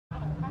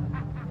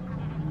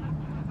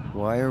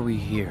Why are we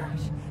here?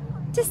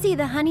 To see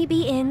the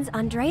Honeybee Inn's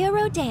Andrea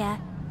Rodea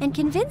and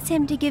convince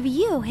him to give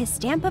you his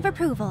stamp of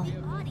approval.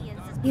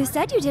 You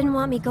said you didn't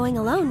want me going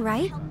alone,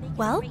 right?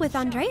 Well, with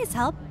Andrea's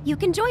help, you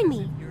can join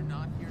me.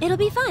 It'll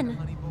be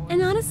fun.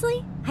 And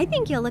honestly, I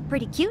think you'll look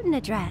pretty cute in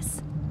a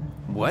dress.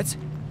 What?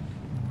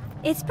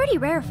 It's pretty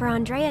rare for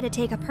Andrea to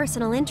take a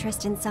personal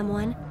interest in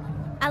someone.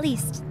 At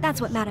least,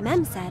 that's what Madame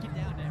M said.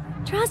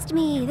 Trust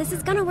me, this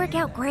is gonna work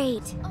out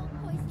great.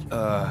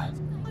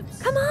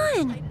 Come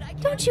on!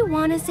 Don't you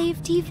want to save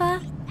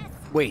Tifa?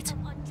 Wait.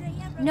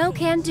 No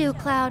can do,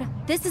 Cloud.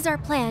 This is our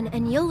plan,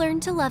 and you'll learn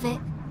to love it.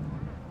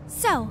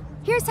 So,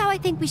 here's how I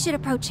think we should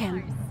approach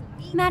him.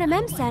 Madame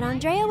M said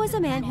Andrea was a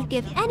man who'd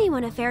give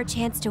anyone a fair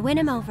chance to win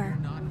him over.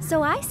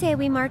 So I say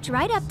we march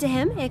right up to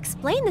him,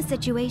 explain the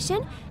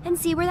situation, and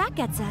see where that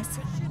gets us.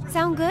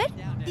 Sound good?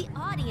 The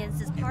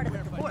audience is part of the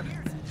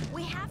performance.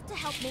 We have to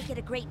help make it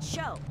a great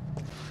show.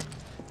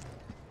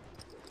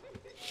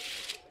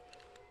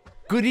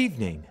 Good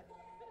evening.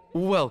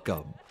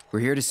 Welcome. We're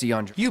here to see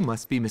Andre. You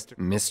must be Mr.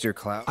 Mr.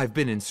 Cloud? I've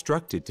been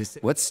instructed to say...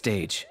 What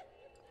stage?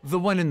 The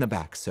one in the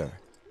back, sir.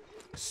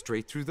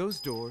 Straight through those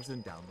doors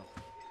and down the...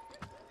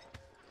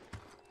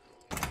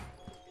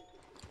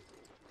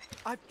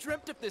 I've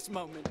dreamt of this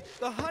moment.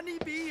 The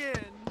Honeybee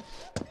Inn.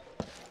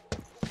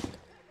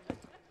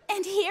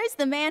 And here's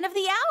the man of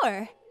the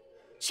hour.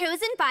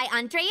 Chosen by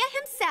Andrea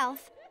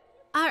himself.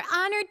 Our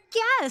honored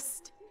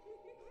guest.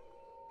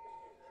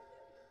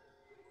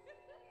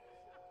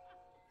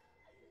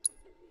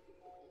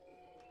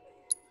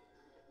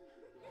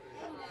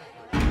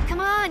 Come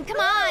on, come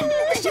on!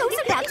 The show's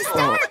about to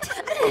start!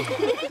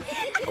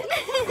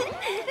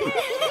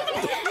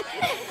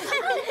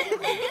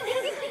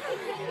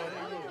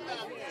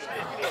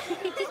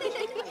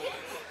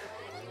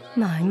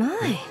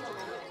 My.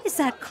 Is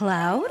that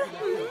Cloud?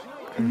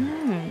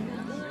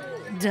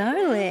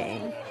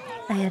 Darling,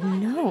 I had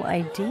no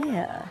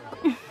idea.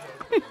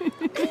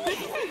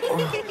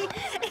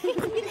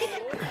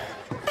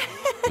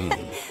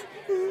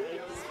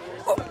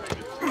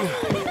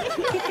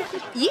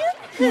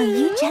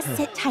 You just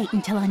sit tight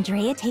until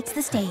Andrea takes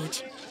the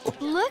stage.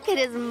 Look at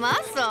his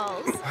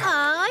muscles.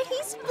 Aw,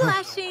 he's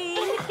blushing.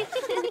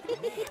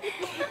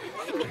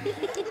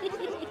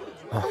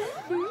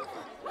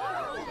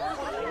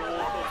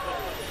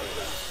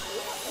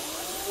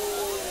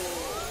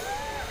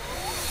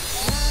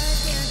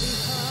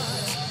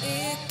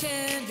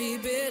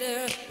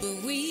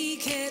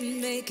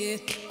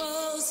 It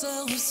oh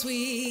so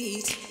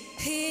sweet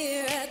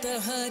here at the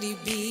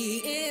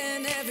Honeybee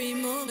Inn. Every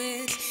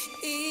moment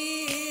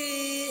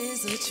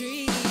is a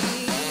treat.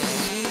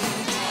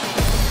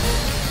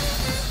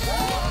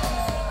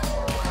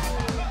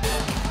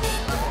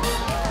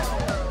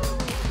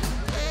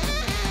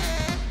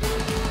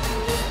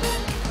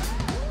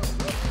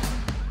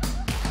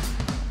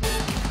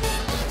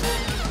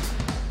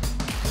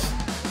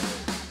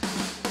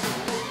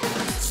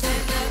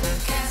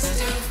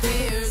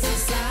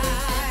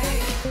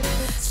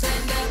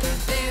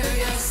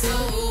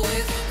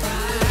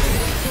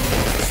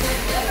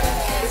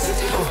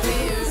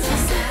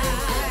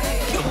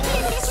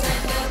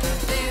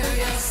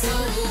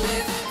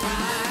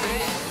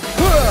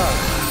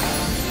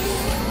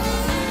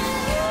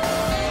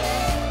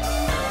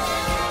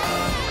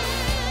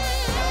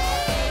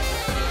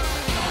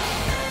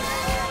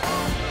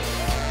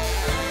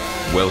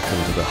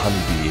 Welcome to the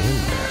Honeybee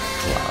Inn,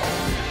 Cloud.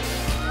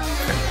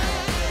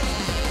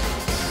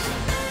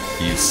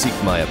 You seek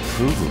my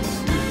approval,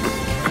 do you?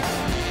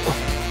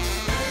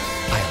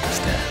 I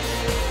understand.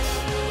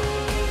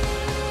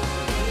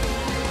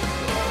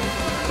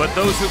 But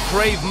those who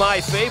crave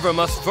my favor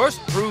must first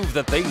prove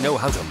that they know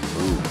how to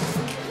move.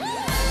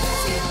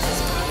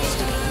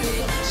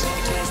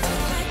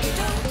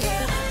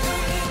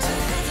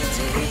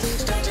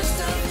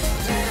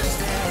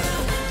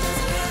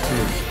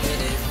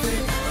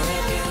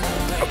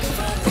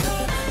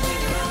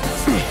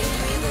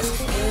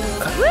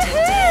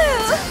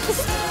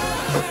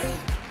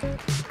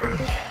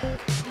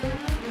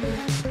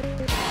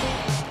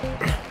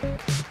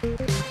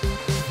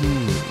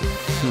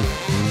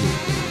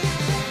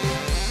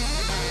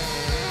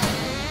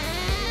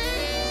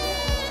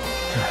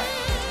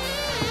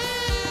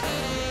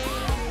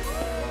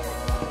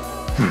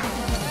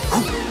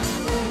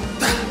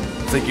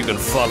 Think you can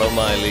follow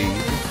my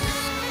lead?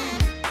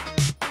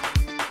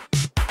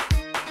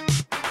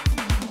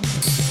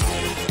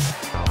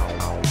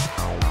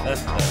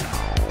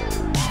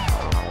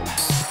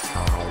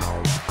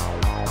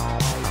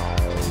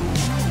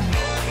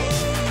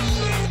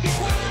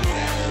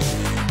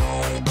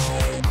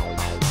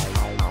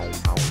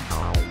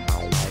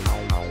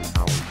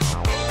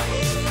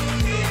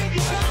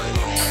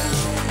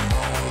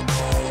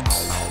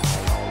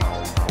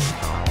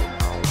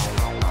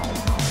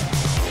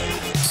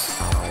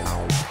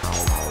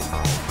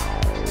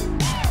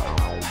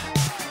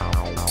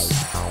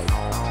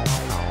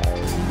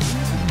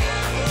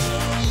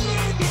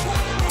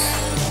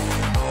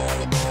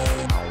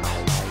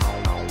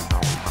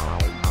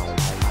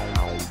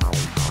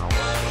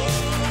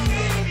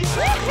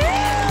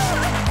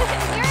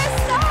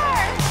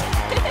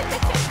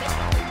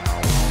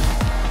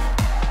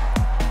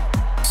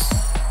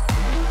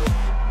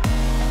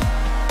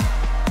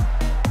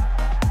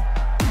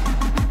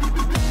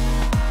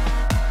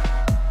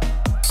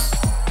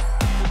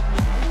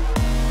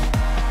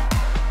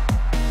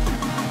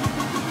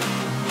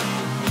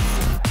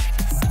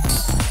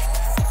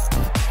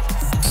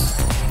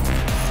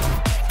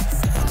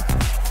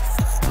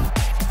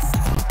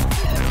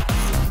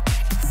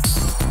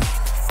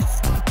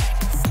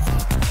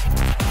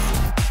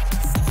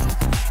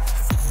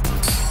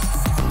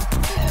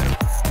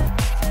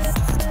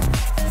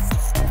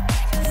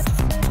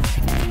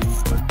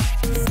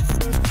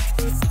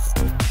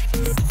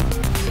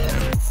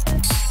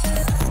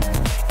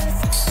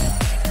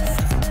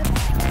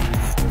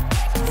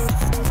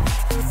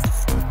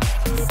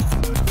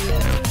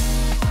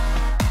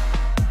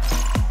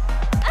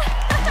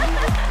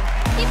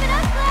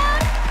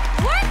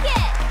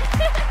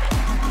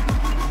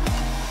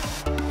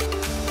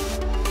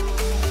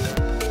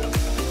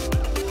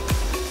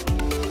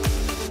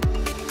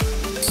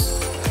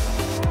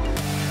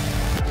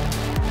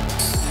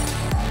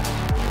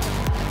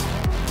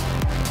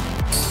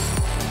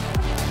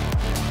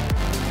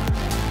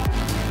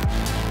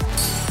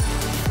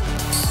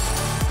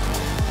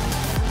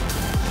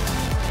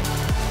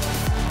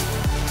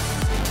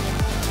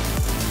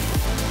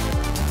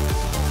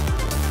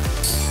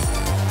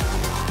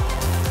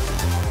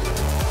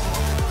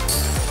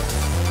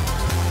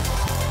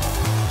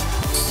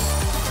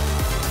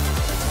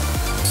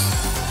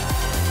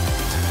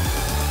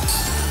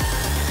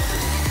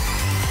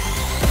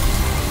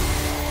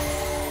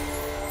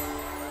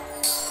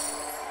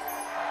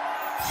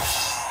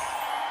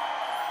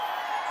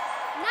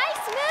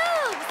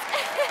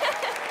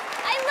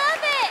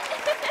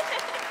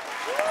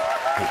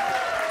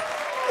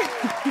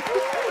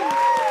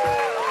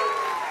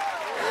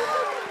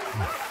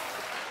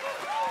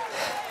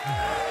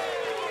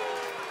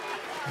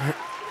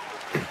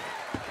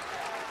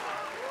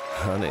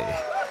 Honey,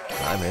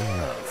 I'm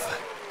in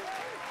love.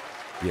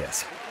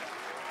 Yes.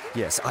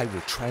 Yes, I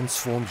will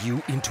transform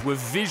you into a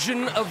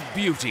vision of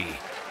beauty.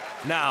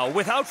 Now,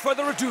 without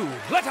further ado,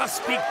 let us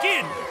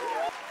begin!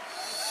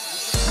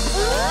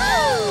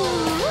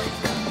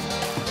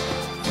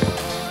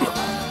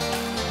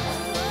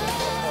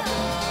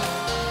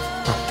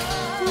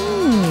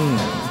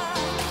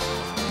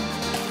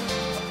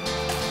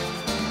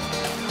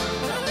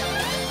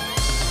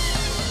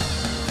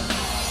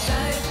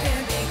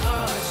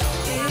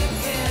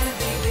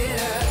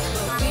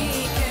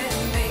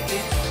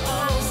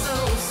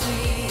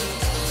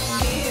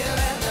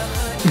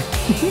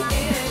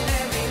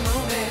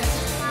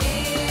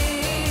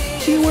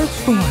 You were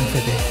born for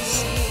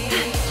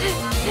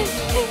this.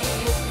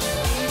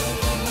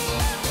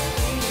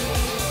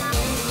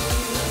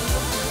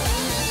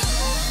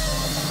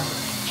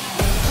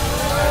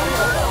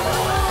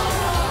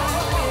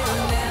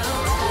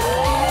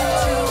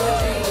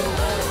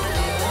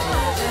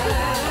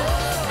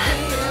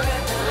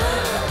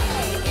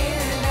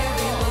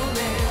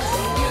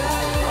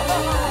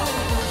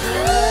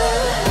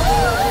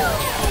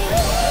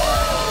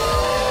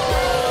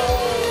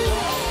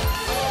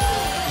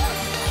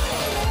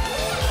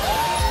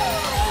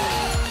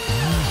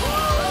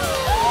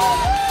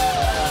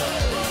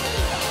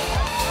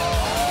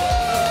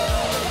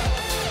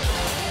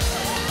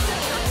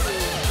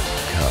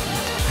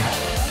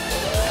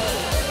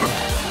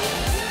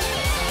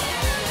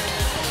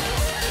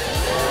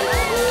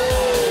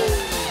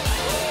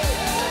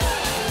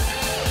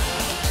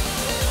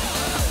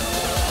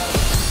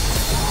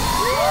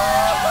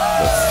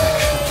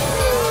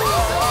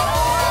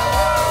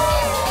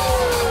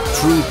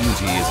 True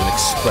beauty is an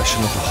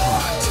expression of the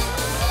heart.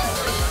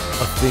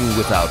 A thing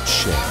without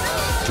shame,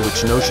 to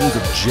which notions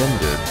of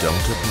gender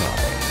don't apply.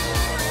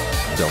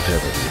 Don't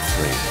ever be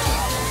afraid to.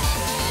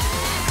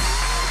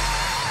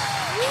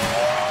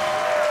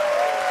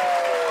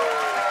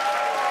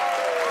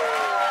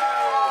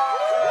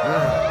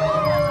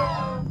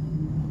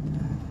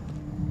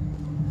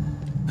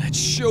 That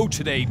show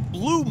today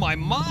blew my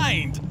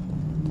mind!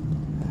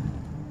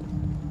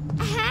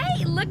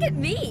 Hey, look at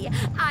me!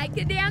 I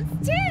can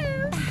dance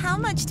too! How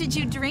much did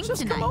you drink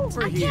tonight? Come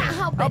over I here. can't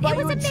help it.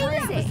 It was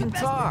amazing.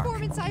 Best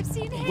performance I've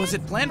seen. Was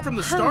it planned from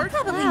the start?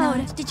 Probably Cloud.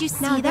 not. Did you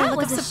see Now their that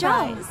look was of a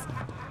show. surprise?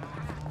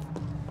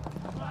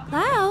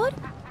 Cloud?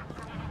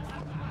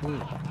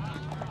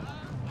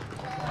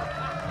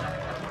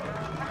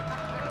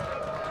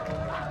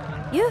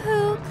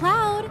 Yoo-hoo,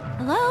 Cloud.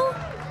 Hello?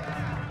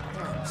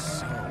 I'm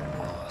so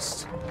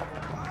lost.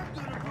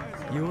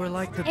 You were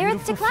like the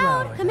Aerith to beautiful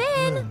Cloud, flower come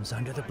that in. blooms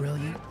under the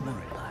brilliant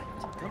moonlight.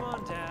 Come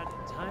on, Dad.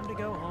 Time to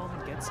go home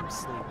and get some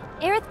sleep.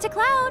 Aerith to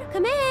Cloud,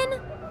 come in.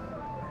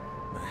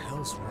 What the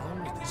hell's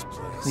wrong with this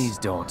place? Please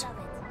don't.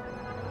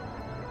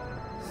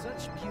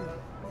 Such beauty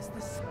is the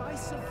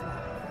spice of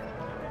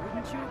life.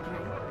 Wouldn't you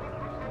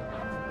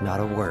agree? Not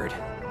a word.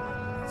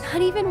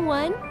 Not even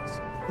one?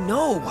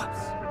 No!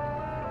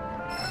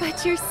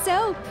 But you're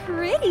so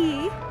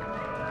pretty.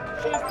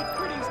 She's the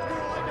prettiest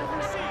girl I've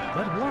ever seen.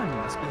 But one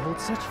must behold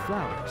such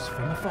flowers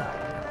from afar.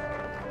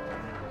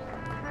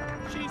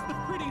 She's the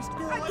prettiest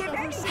girl I've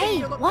ever seen.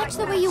 Hey, watch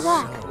the way you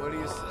walk. What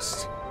is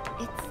this?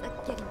 It's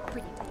getting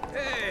pretty.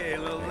 Hey,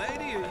 little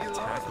lady, are you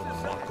lost?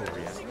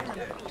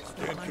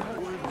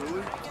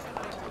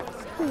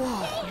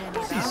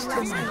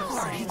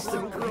 It's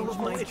the girl of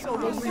my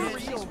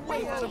dreams. She's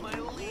way out of my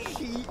league.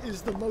 She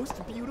is the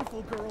most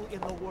beautiful girl in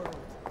the world.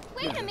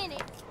 Wait a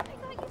minute. I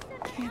thought you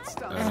said Can't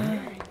stop.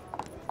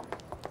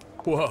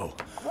 Whoa,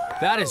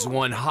 that is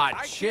one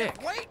hot chick.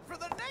 Wait for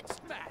the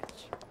next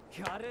match.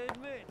 Gotta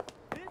admit,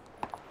 this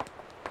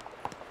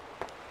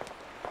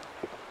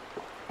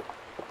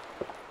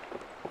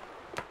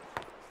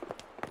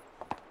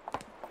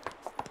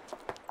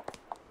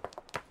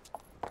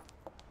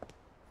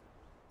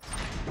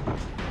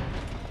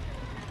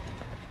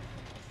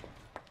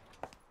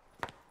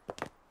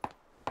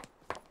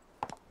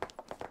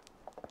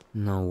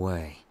No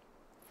way.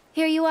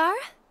 Here you are.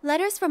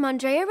 Letters from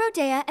Andrea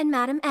Rodea and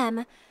Madame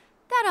M.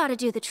 That ought to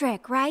do the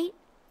trick, right?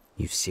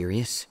 You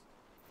serious?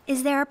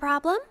 Is there a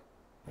problem?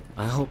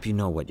 I hope you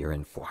know what you're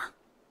in for.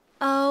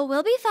 Oh,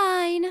 we'll be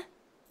fine.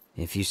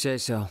 If you say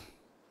so.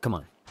 Come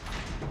on.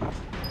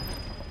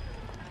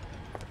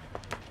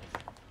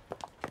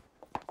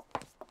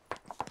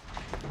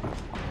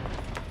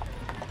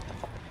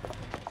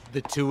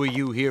 The two of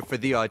you here for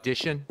the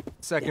audition?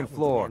 Second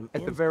floor,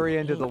 at the very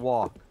end of the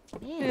walk.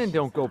 And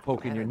don't go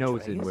poking your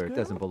nose in where it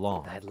doesn't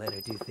belong. I'd let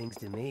her do things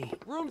to me.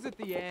 Room's at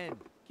the end.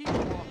 Keep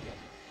walking.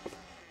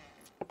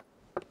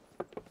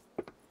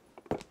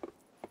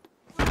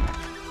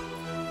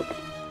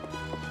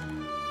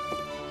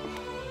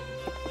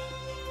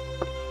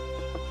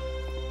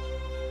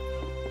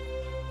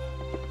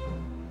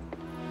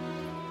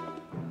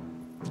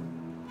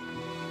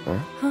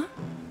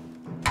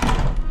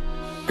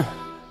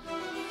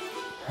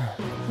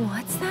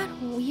 What's that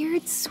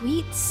weird,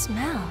 sweet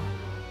smell?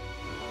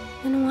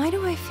 And why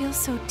do I feel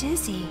so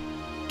dizzy?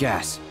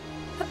 Gas.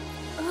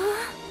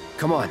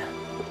 Come on.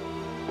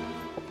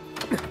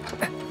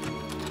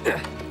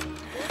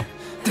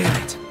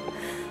 Damn it.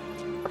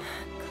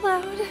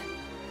 Cloud.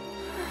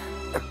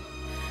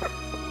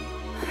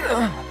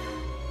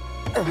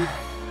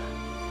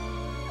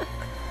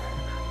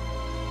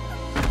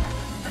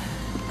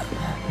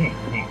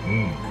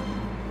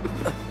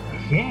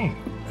 So,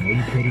 how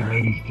you pretty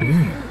ladies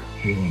doing?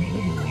 Feeling a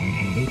little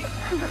lightheaded?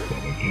 But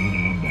we can't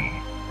have that.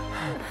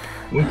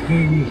 Let's say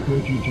we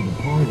escort you to the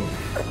parlor,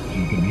 so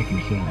you can make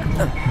yourself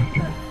more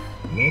comfortable.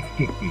 Let's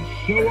get this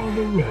show on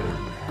the road.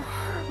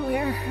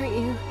 Where are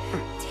you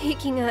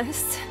taking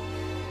us?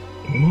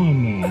 Come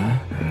on now.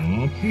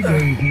 Oopsie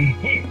daisy.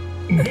 Hey,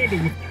 handle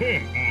with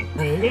care,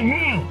 asshole. The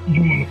hell?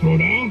 You wanna throw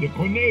down the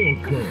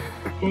Corneo's girl?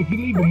 So if you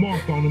leave a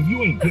mark on him,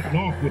 you ain't getting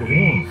off with a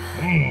one.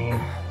 I know.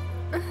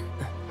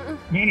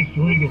 Managed to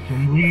wrangle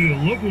some real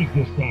lookers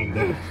this time,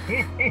 though.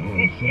 You know what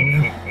I'm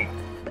saying?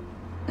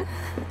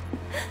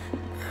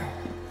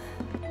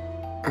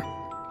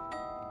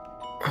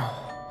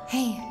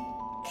 Hey,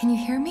 can you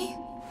hear me?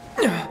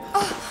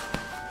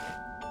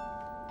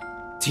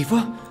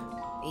 Tifa?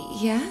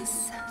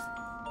 Yes?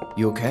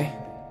 You okay?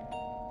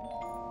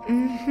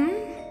 Mm-hmm.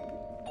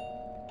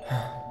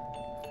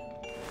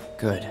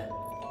 Good.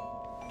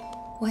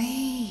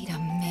 Wait a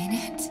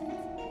minute.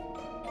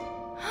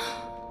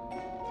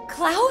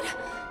 Cloud?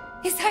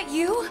 Is that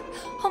you?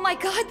 Oh my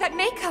god, that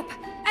makeup!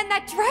 And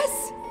that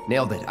dress!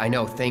 Nailed it, I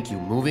know, thank you.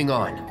 Moving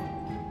on.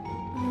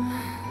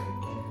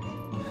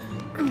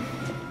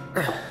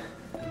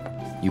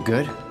 You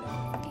good?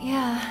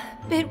 Yeah,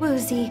 bit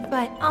woozy,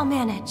 but I'll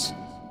manage.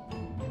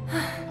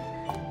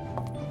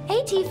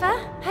 Hey,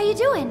 Tifa, how you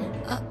doing?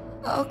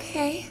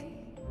 Okay.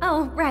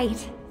 Oh,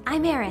 right.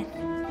 I'm Aerith,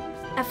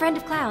 a friend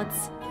of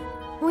Cloud's.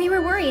 We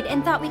were worried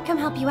and thought we'd come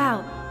help you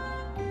out.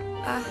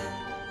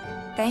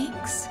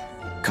 Thanks.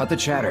 Cut the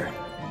chatter.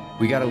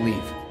 We gotta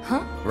leave.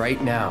 Huh?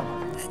 Right now.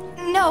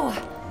 No,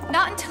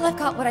 not until I've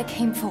got what I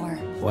came for.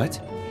 What?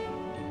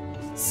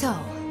 So,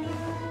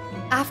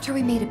 after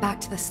we made it back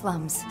to the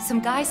slums, some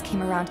guys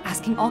came around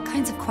asking all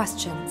kinds of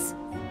questions.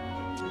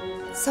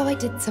 So I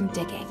did some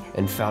digging.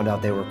 And found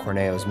out they were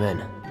Corneo's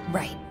men.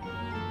 Right.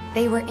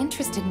 They were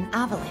interested in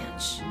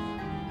Avalanche.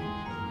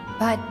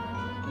 But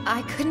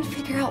I couldn't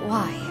figure out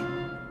why.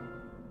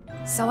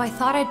 So I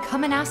thought I'd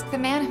come and ask the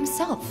man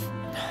himself.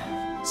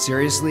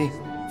 Seriously?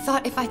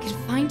 Thought if I could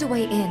find a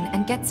way in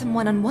and get some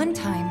one-on-one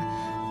time,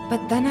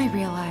 but then I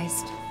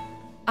realized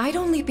I'd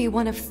only be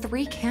one of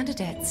 3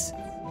 candidates.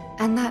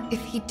 And that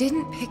if he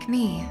didn't pick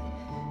me,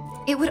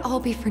 it would all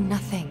be for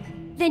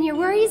nothing. Then your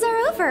worries are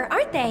over,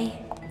 aren't they?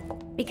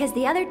 Because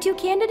the other 2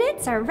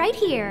 candidates are right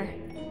here,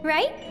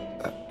 right?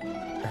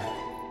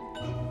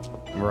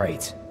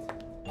 Right.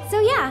 So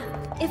yeah,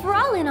 if we're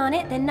all in on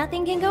it, then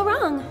nothing can go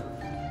wrong.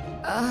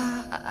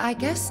 I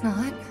guess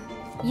not.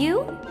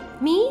 You?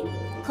 Me?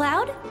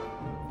 Cloud?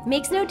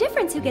 Makes no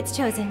difference who gets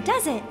chosen,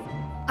 does it?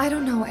 I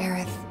don't know,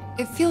 Aerith.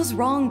 It feels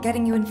wrong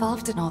getting you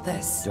involved in all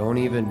this. Don't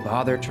even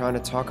bother trying to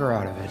talk her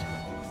out of it.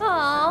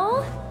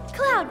 Aww,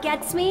 Cloud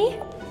gets me.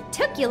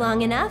 Took you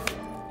long enough.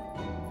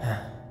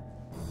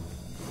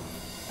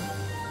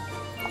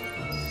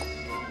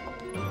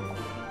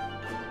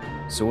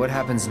 So what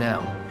happens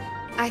now?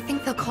 I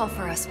think they'll call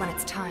for us when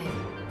it's time.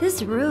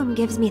 This room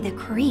gives me the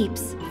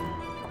creeps.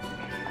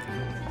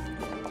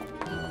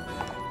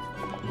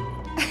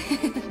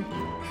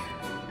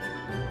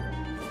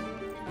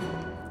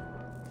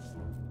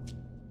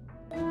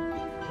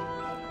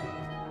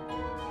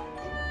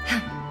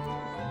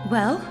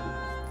 Well?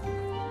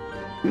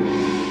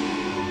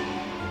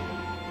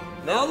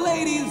 Now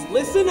ladies,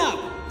 listen up.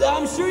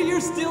 I'm sure you're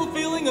still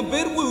feeling a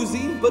bit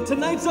woozy, but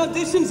tonight's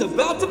audition's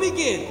about to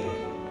begin.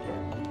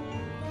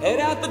 Head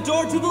out the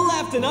door to the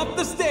left and up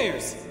the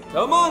stairs.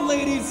 Come on,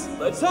 ladies,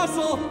 let's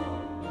hustle.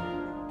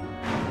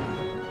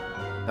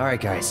 All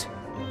right, guys,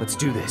 let's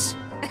do this.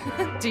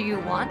 Do you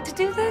want to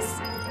do this?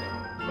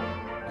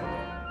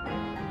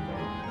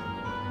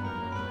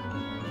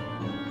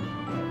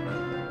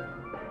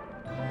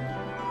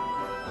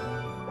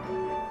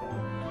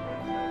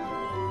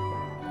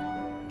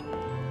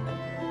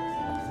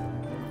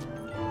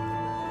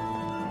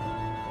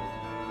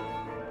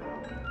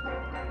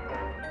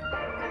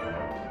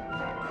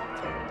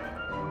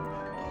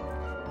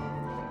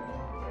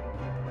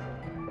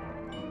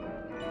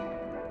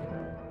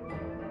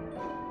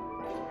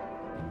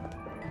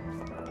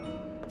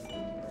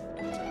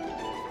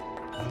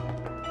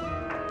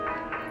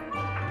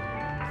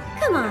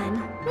 Come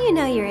on, you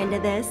know you're into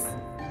this.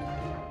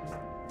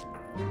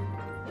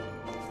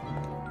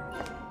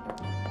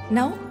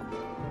 No?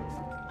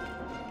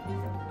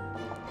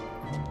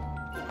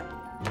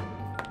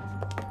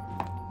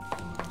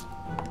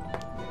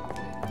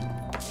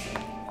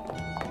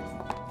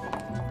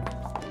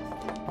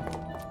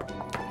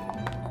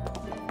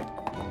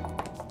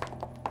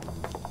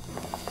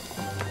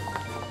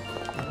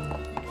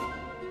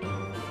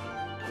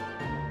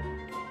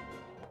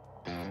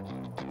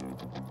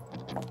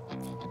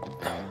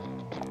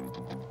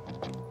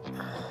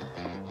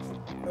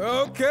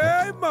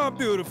 Okay, my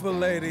beautiful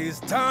ladies,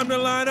 time to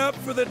line up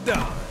for the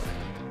dawn.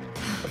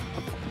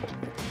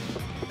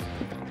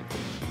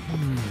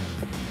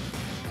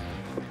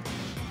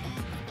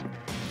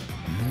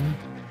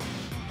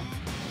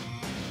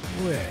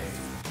 Wait,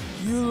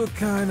 you look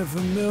kind of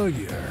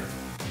familiar.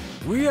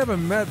 We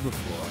haven't met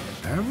before,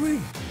 have we?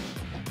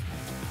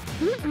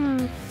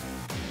 Mm-mm.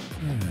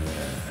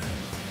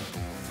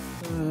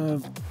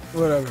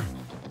 Whatever.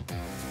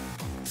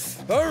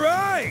 All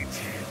right!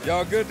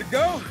 Y'all good to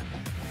go?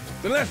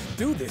 Then let's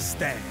do this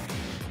thing.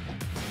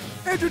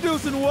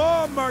 Introducing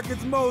Wall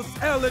Market's most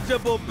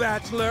eligible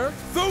bachelor,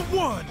 the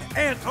one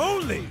and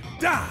only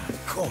Don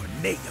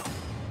Corneo.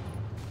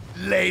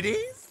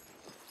 Ladies?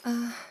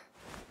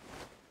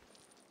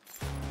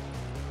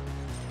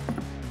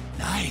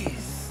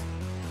 Nice.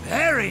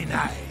 Very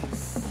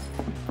nice.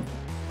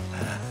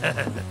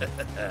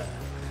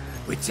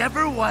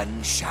 Whichever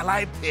one shall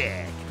I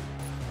pick?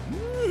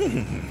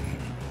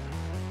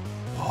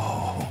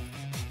 Oh.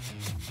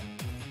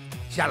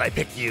 Shall I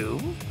pick you?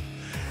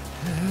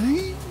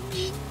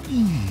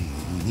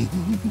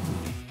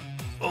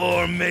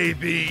 Or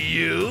maybe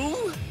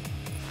you?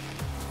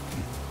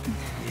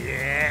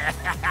 Yeah.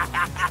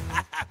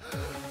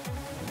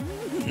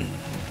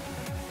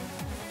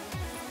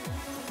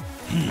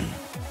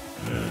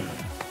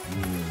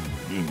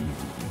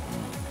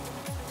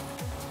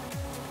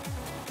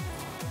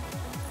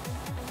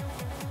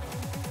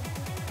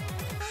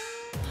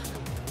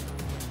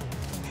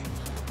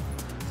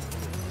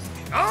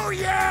 Oh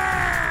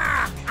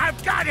yeah!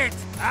 I've got it!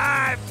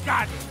 I've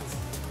got it!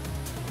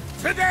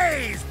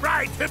 Today's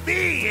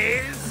bride-to-be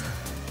is...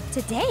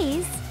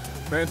 Today's?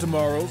 And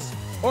tomorrow's,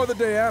 or the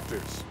day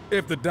after's,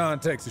 if the Don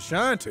takes a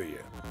shine to you.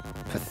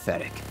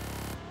 Pathetic.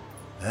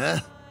 Huh?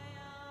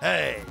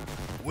 Hey,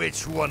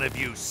 which one of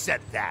you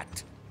said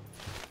that?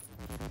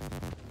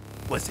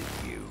 Was it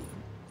you?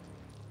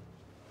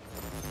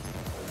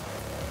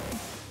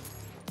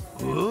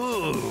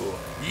 Ooh,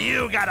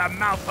 you got a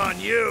mouth on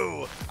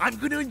you. I'm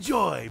gonna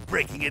enjoy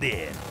breaking it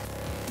in.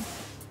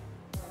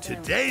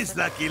 Today's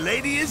lucky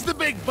lady is the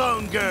Big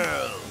Bone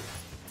Girl.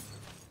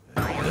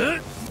 Huh?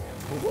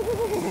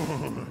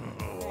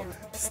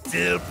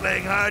 Still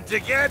playing hard to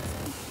get?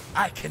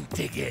 I can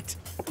dig it.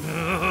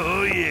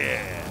 Oh,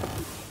 yeah.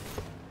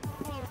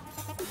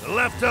 The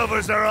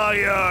leftovers are all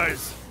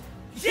yours.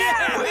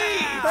 Yeah!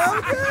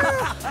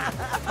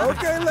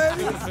 Okay,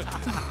 ladies.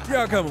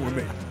 Y'all coming with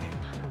me.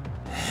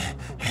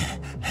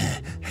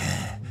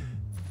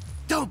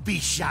 Don't be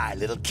shy,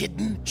 little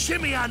kitten.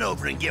 Shimmy on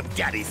over and give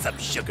Daddy some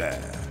sugar.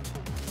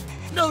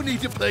 No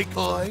need to play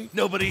coy.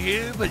 Nobody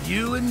here but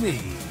you and me.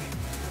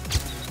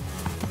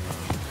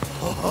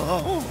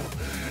 Oh,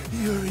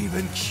 you're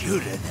even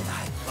cuter than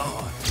I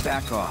thought.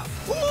 Back off.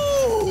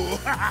 Ooh!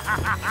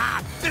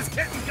 This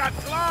kitten's got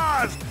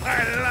claws!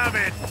 I love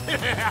it!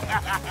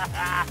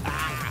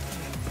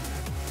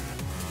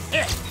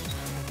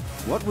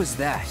 What was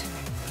that?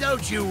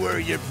 Don't you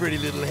worry your pretty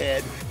little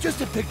head.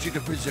 Just a picture to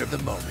preserve the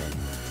moment.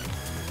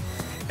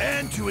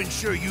 And to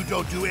ensure you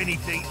don't do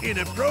anything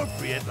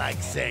inappropriate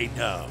like say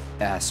no.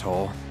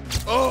 Asshole.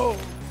 Oh,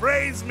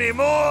 praise me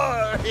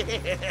more!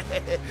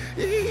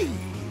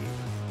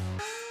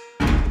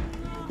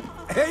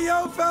 Hey,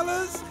 yo,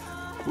 fellas.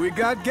 We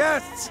got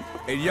guests,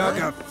 and y'all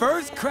got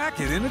first crack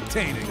at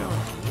entertaining them.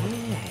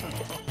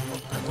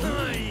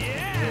 Oh,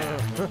 yeah!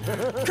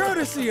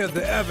 Courtesy of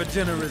the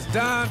ever-generous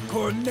Don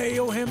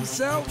Corneo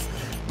himself.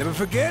 Never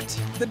forget,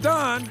 the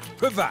Don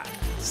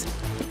provides.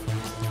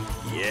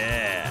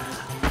 Yeah.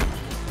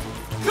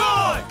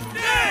 Corneo!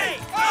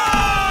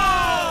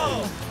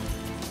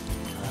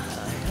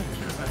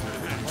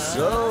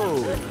 So,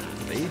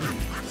 ladies,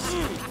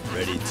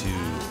 ready to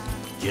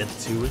get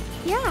to it?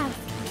 Yeah.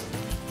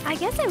 I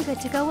guess I'm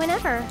good to go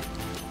whenever.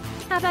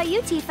 How about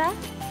you, Tifa?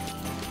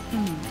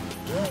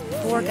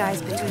 4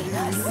 guys between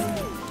us.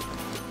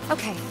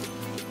 Okay,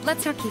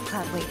 let's not keep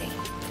Cloud waiting.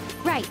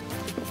 Right.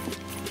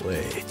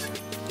 Wait.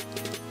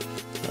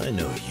 I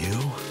know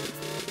you.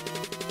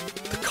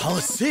 The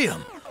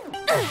Colosseum!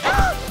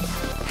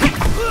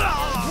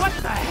 What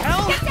the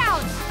hell? Get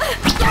down!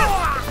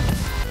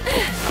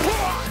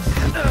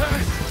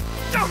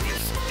 Oh, you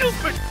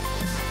stupid!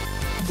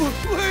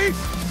 Wait!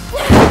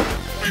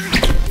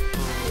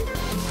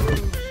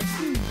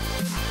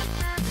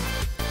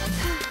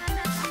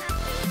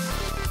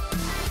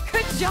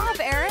 Good job,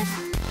 Aerith!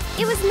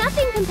 It was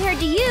nothing compared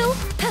to you!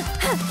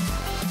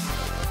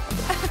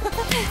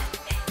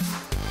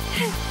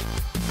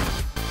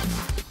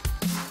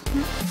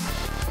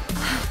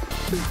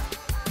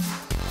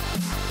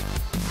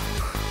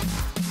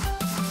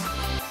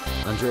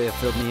 Andrea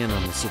filled me in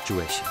on the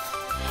situation.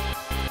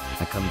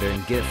 I come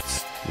bearing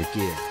gifts with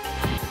gear.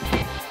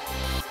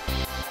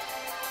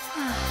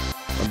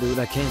 I'll do what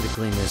I can to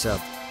clean this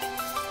up.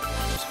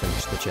 Just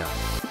finish the job.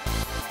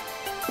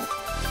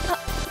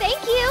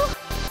 Thank you!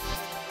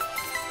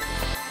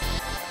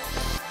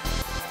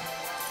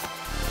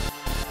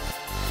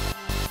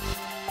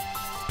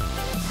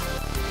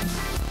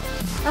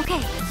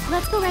 Okay,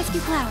 let's go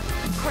rescue Cloud.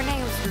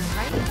 Corneo's room,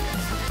 right?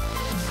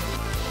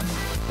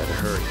 Better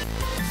hurry.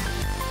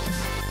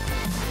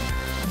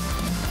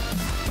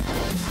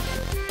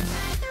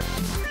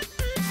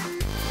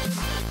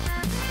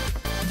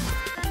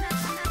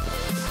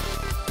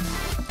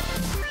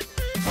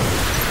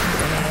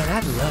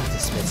 I'd love to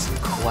spend some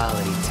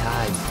quality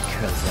time with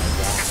girls like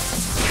that.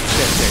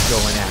 Bet they're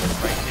going at it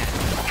right now.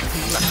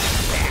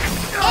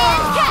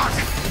 And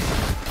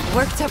catch!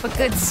 Worked up a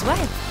good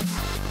sweat.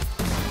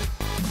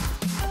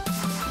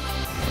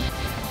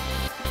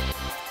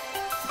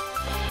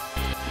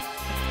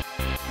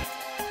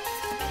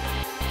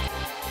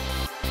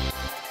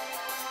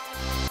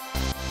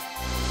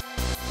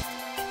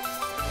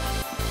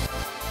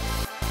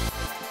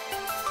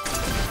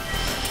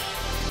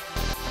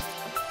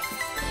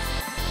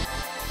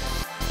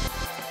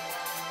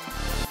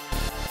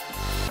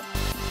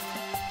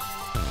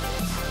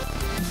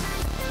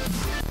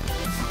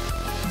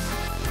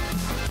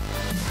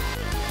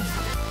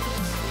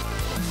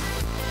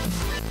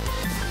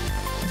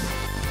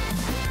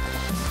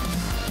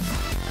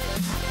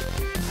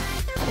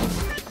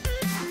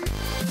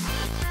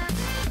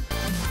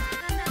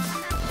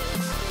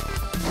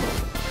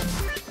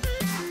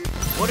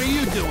 What are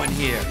you doing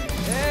here?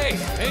 Hey,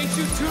 ain't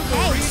you two the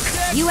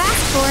Hey, you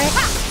asked for it.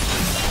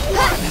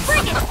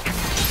 Bring it!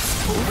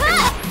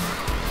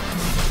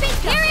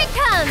 Here it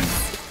comes!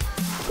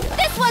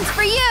 This one's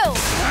for you!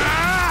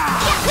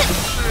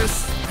 This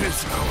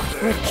is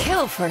over. Would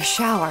kill for a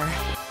shower.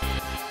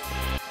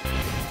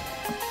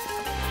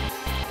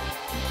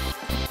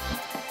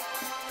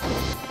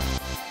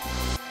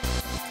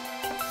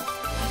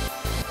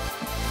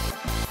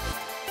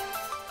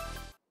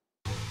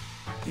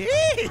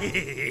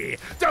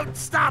 Don't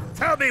stop!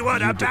 Tell me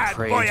what a bad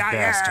depraved boy I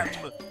bastard.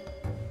 am!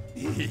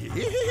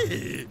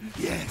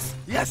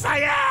 Yes, I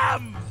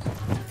am!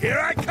 Here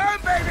I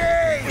come,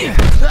 baby!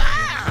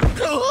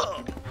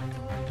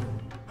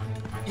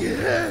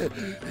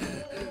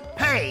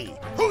 Hey,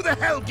 who the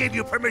hell gave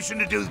you permission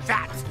to do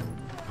that?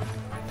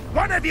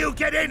 One of you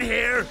get in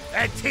here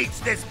and teach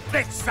this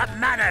bitch some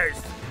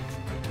manners!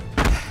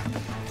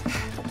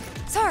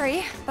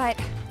 Sorry, but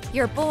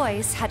your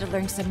boys had to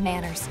learn some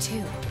manners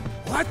too.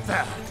 What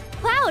the?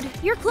 Cloud,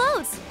 your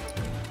clothes.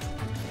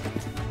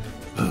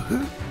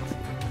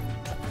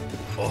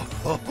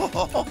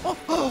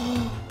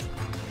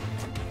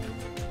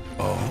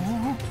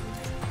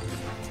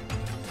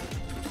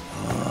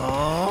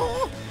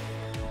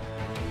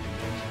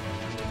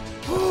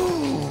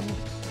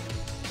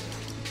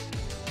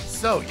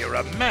 So you're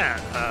a man,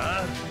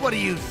 huh? What are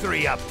you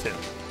three up to?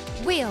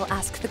 We'll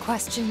ask the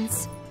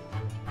questions.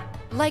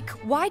 Like,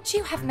 why'd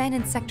you have men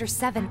in Sector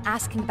 7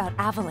 asking about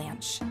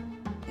Avalanche?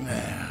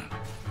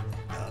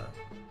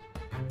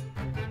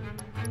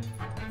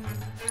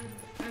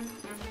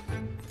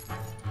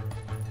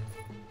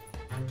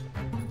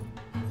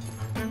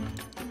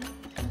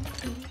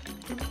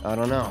 I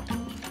don't know.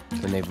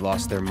 When they've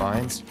lost their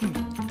minds?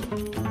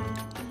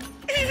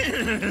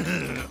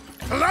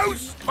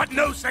 Close, but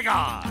no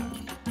cigar!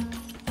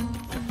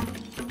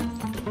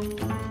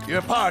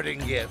 Your parting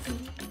gift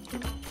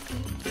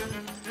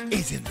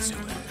is in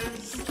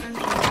sewers.